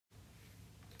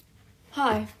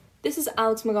Hi, this is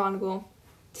Alex McGonigal.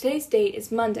 Today's date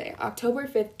is Monday, October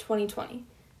 5th, 2020.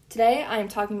 Today I am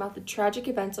talking about the tragic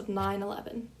events of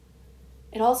 9/11.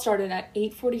 It all started at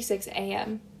 8:46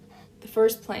 a.m. The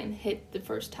first plane hit the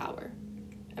first tower.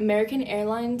 American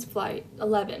Airlines Flight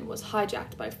 11 was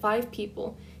hijacked by 5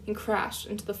 people and crashed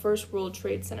into the first World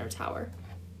Trade Center tower.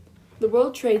 The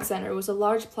World Trade Center was a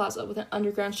large plaza with an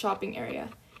underground shopping area.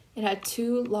 It had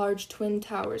 2 large twin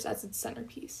towers as its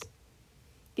centerpiece.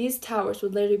 These towers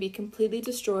would later be completely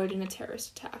destroyed in a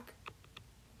terrorist attack.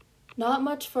 Not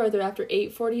much further after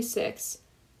 8:46,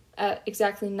 at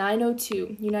exactly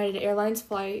 9:02, United Airlines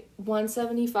Flight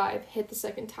 175 hit the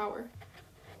second tower.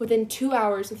 Within 2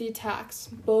 hours of the attacks,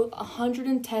 both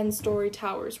 110-story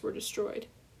towers were destroyed.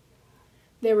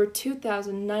 There were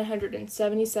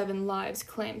 2,977 lives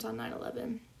claimed on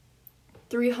 9/11.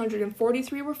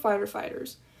 343 were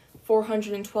firefighters,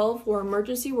 412 were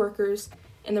emergency workers,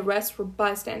 and the rest were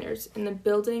bystanders in the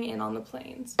building and on the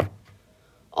planes.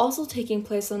 Also taking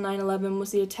place on 9/11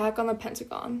 was the attack on the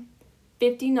Pentagon.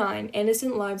 59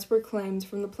 innocent lives were claimed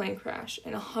from the plane crash,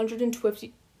 and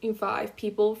 125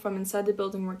 people from inside the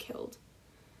building were killed.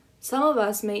 Some of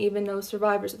us may even know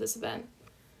survivors of this event.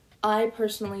 I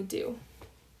personally do.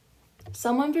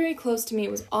 Someone very close to me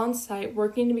was on site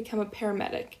working to become a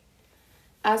paramedic.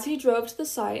 As he drove to the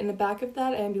site in the back of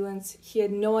that ambulance, he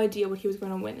had no idea what he was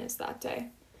going to witness that day.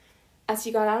 As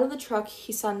he got out of the truck,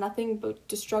 he saw nothing but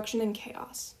destruction and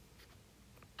chaos.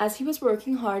 As he was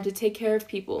working hard to take care of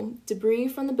people, debris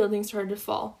from the building started to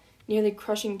fall, nearly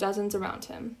crushing dozens around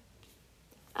him.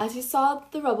 As he saw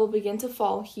the rubble begin to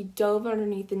fall, he dove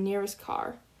underneath the nearest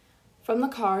car. From the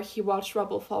car, he watched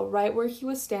rubble fall right where he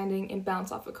was standing and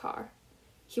bounce off a car.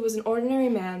 He was an ordinary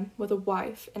man with a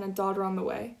wife and a daughter on the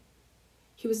way.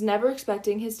 He was never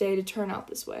expecting his day to turn out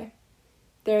this way.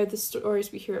 They're the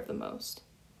stories we hear of the most.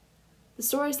 The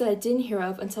stories that I didn't hear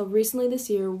of until recently this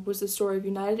year was the story of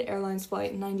United Airlines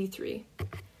Flight 93.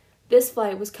 This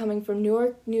flight was coming from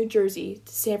Newark, New Jersey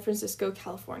to San Francisco,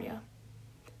 California.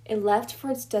 It left for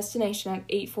its destination at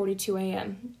 8:42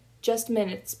 a.m., just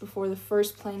minutes before the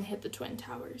first plane hit the Twin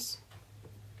Towers.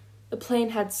 The plane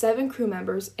had 7 crew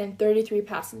members and 33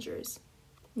 passengers.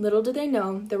 Little did they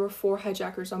know there were 4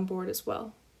 hijackers on board as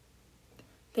well.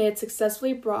 They had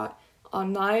successfully brought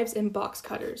on knives and box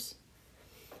cutters.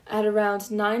 At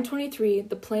around 9:23,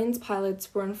 the plane's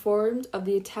pilots were informed of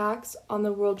the attacks on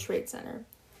the World Trade Center.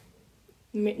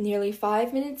 Nearly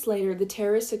 5 minutes later, the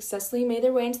terrorists successfully made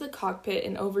their way into the cockpit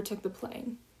and overtook the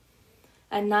plane.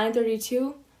 At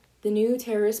 9:32, the new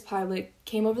terrorist pilot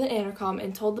came over the intercom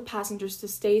and told the passengers to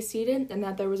stay seated and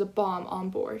that there was a bomb on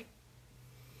board.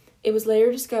 It was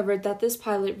later discovered that this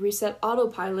pilot reset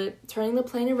autopilot, turning the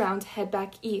plane around to head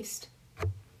back east.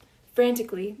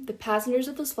 Frantically, the passengers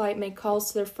of this flight made calls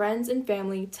to their friends and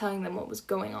family telling them what was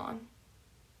going on.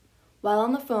 While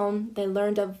on the phone, they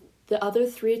learned of the other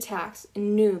 3 attacks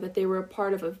and knew that they were a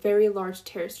part of a very large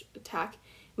terrorist attack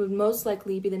and would most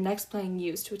likely be the next plane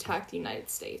used to attack the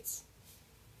United States.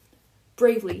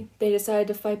 Bravely, they decided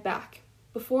to fight back.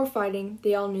 Before fighting,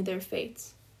 they all knew their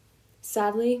fates.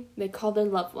 Sadly, they called their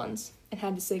loved ones and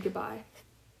had to say goodbye.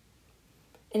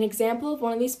 An example of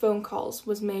one of these phone calls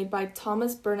was made by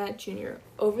Thomas Burnett Jr.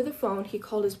 Over the phone, he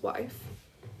called his wife.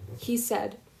 He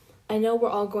said, "I know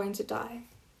we're all going to die.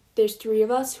 There's 3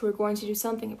 of us who are going to do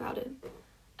something about it.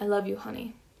 I love you,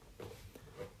 honey."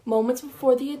 Moments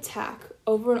before the attack,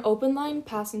 over an open line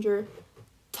passenger,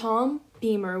 Tom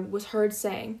Beamer was heard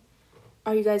saying,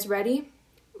 "Are you guys ready?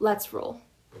 Let's roll."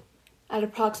 At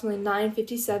approximately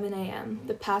 9:57 a.m.,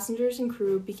 the passengers and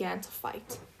crew began to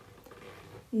fight.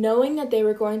 Knowing that they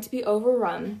were going to be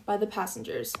overrun by the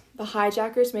passengers, the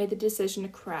hijackers made the decision to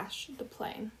crash the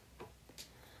plane.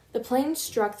 The plane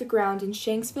struck the ground in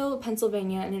Shanksville,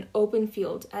 Pennsylvania in an open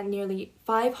field at nearly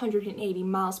 580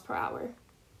 miles per hour.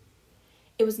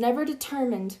 It was never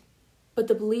determined, but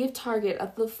the believed target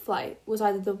of the flight was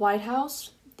either the White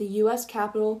House, the U.S.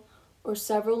 Capitol, or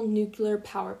several nuclear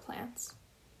power plants.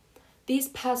 These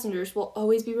passengers will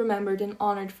always be remembered and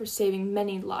honored for saving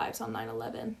many lives on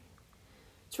 9/11.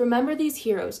 To remember these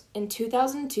heroes, in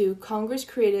 2002, Congress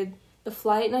created the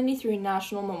Flight 93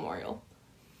 National Memorial,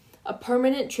 a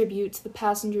permanent tribute to the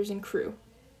passengers and crew.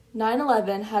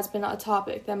 9/11 has been a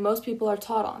topic that most people are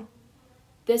taught on.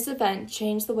 This event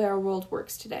changed the way our world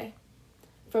works today,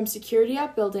 from security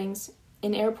at buildings,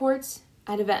 in airports,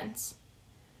 at events.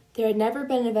 There had never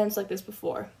been events like this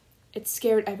before. It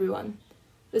scared everyone.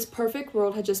 This perfect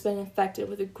world had just been infected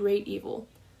with a great evil.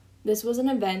 This was an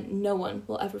event no one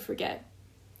will ever forget.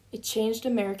 It changed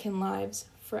American lives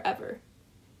forever.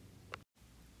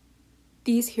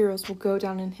 These heroes will go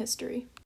down in history.